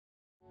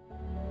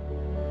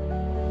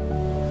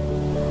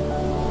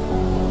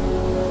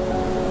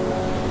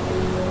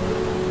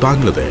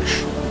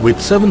Bangladesh,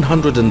 with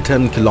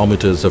 710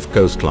 kilometers of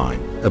coastline,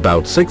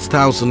 about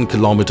 6,000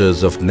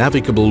 kilometers of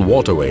navigable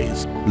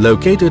waterways,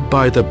 located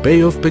by the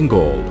Bay of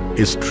Bengal,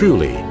 is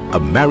truly a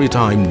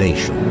maritime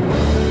nation.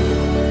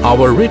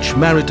 Our rich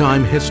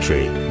maritime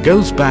history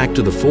goes back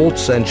to the 4th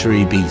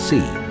century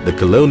BC, the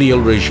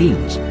colonial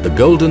regimes, the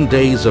golden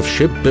days of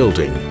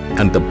shipbuilding,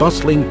 and the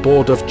bustling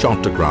port of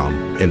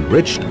Chittagong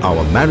enriched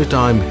our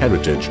maritime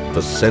heritage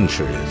for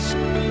centuries.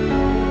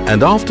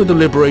 And after the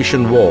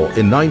Liberation War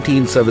in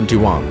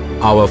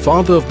 1971, our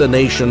father of the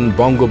nation,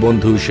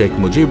 Bangabandhu Sheikh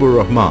Mujibur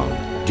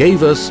Rahman,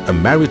 gave us a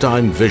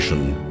maritime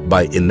vision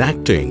by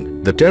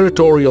enacting the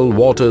Territorial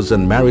Waters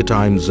and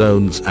Maritime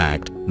Zones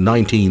Act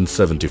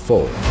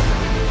 1974.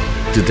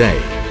 Today,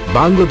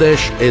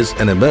 Bangladesh is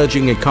an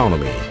emerging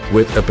economy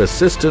with a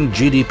persistent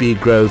GDP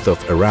growth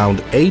of around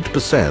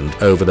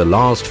 8% over the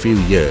last few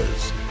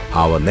years.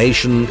 Our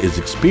nation is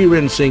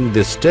experiencing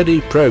this steady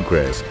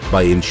progress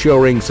by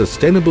ensuring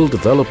sustainable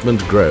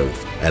development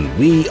growth, and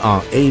we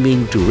are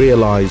aiming to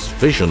realize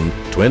Vision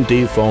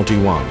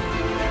 2041.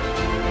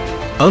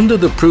 Under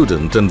the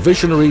prudent and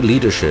visionary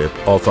leadership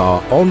of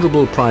our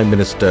Honorable Prime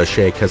Minister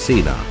Sheikh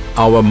Hasina,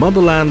 our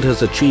motherland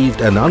has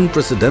achieved an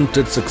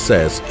unprecedented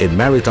success in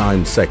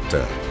maritime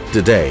sector.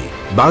 Today,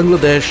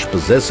 Bangladesh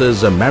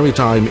possesses a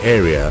maritime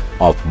area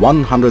of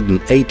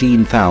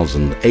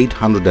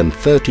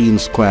 118,813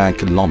 square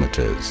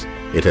kilometers.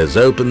 It has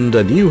opened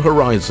a new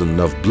horizon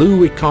of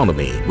blue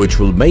economy which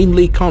will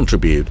mainly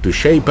contribute to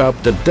shape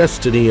up the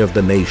destiny of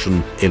the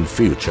nation in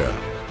future.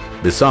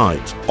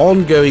 Besides,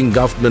 ongoing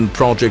government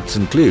projects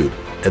include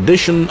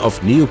addition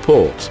of new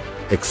ports,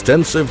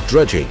 extensive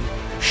dredging,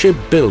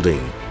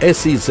 shipbuilding,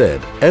 SEZ,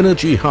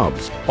 energy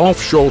hubs,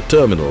 offshore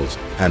terminals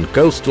and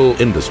coastal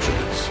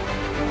industries.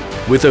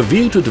 With a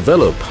view to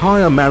develop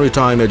higher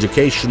maritime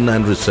education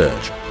and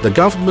research, the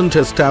government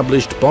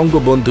established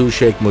Bangabandhu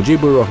Sheikh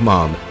Mujibur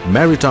Rahman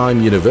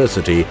Maritime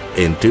University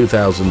in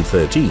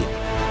 2013.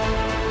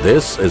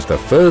 This is the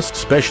first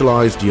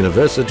specialized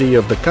university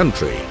of the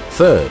country,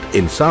 3rd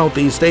in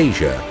Southeast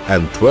Asia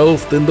and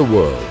 12th in the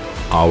world.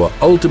 Our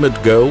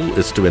ultimate goal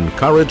is to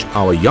encourage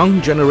our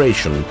young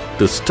generation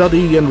to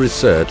study and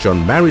research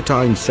on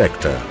maritime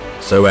sector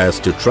so as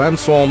to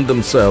transform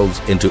themselves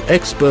into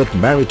expert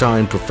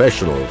maritime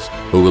professionals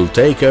who will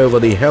take over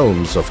the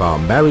helms of our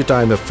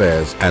maritime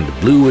affairs and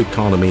blue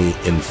economy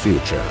in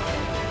future.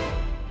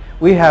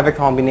 We have a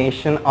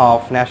combination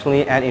of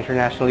nationally and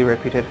internationally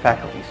reputed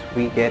faculties.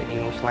 We get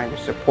English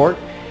language support.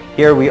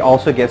 Here we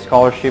also get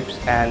scholarships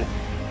and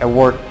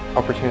award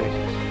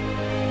opportunities.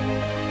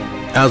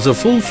 As a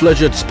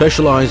full-fledged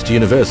specialized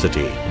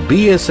university,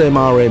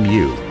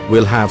 BSMRMU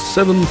will have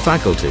 7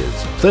 faculties,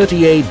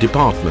 38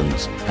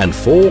 departments and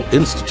 4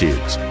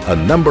 institutes. A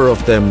number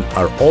of them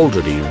are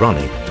already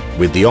running.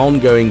 With the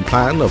ongoing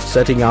plan of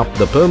setting up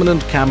the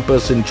permanent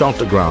campus in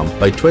Chittagong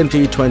by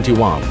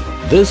 2021,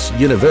 this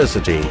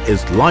university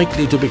is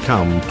likely to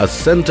become a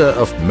center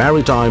of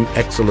maritime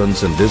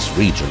excellence in this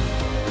region.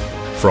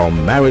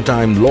 From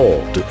maritime law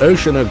to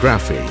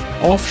oceanography,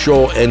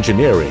 offshore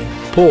engineering,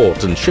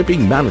 port and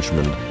shipping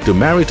management to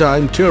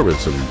maritime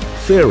tourism,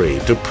 theory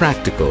to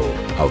practical,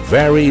 a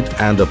varied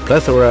and a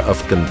plethora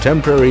of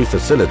contemporary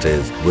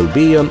facilities will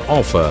be on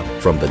offer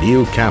from the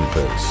new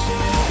campus.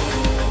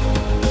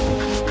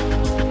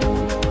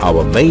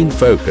 Our main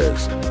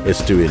focus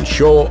is to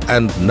ensure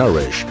and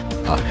nourish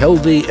a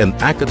healthy and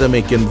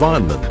academic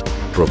environment,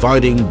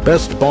 providing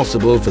best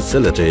possible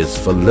facilities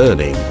for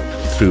learning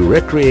through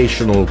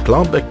recreational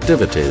club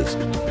activities,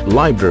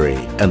 library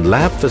and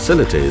lab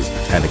facilities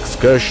and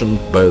excursion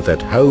both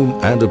at home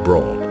and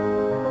abroad.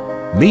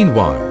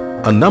 Meanwhile,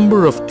 a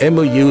number of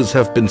MOUs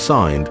have been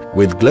signed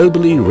with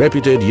globally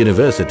reputed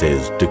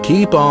universities to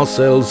keep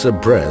ourselves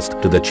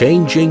abreast to the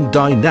changing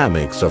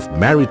dynamics of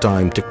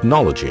maritime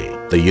technology.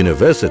 The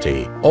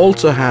university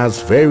also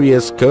has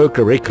various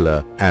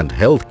co-curricular and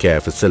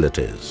healthcare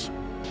facilities.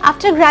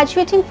 After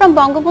graduating from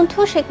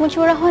Bangabandhu Sheikh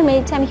Mujibur Rahman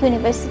Maritime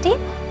University,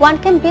 one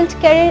can build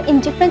career in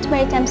different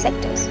maritime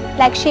sectors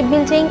like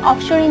shipbuilding,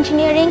 offshore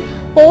engineering,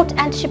 port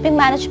and shipping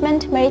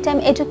management, maritime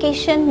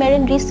education,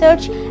 marine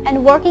research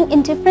and working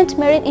in different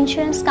marine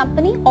insurance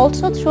company,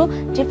 also through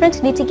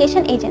different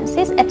litigation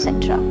agencies,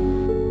 etc.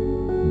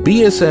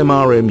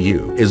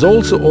 BSMRMU is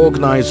also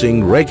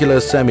organizing regular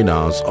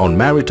seminars on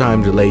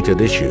maritime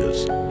related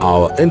issues.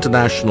 Our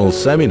international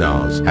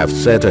seminars have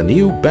set a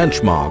new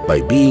benchmark by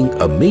being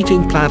a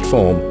meeting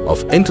platform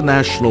of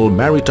international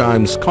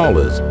maritime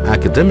scholars,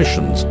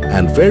 academicians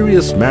and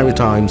various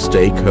maritime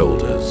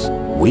stakeholders.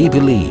 We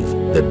believe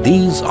that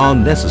these are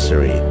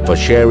necessary for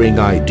sharing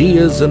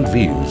ideas and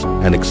views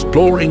and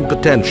exploring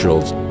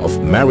potentials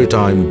of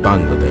maritime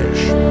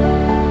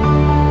Bangladesh.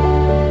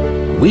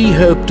 We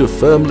hope to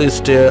firmly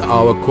steer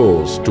our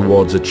course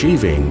towards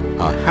achieving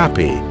a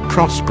happy,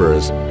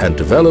 prosperous and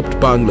developed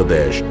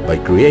Bangladesh by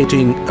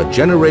creating a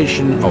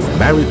generation of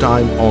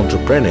maritime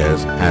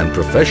entrepreneurs and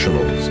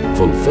professionals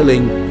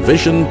fulfilling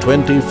Vision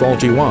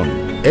 2041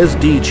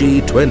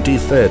 SDG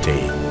 2030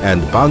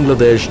 and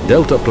Bangladesh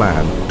Delta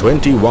Plan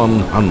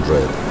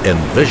 2100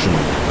 envisioned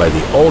by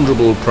the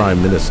Honorable Prime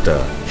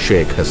Minister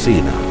Sheikh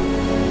Hasina.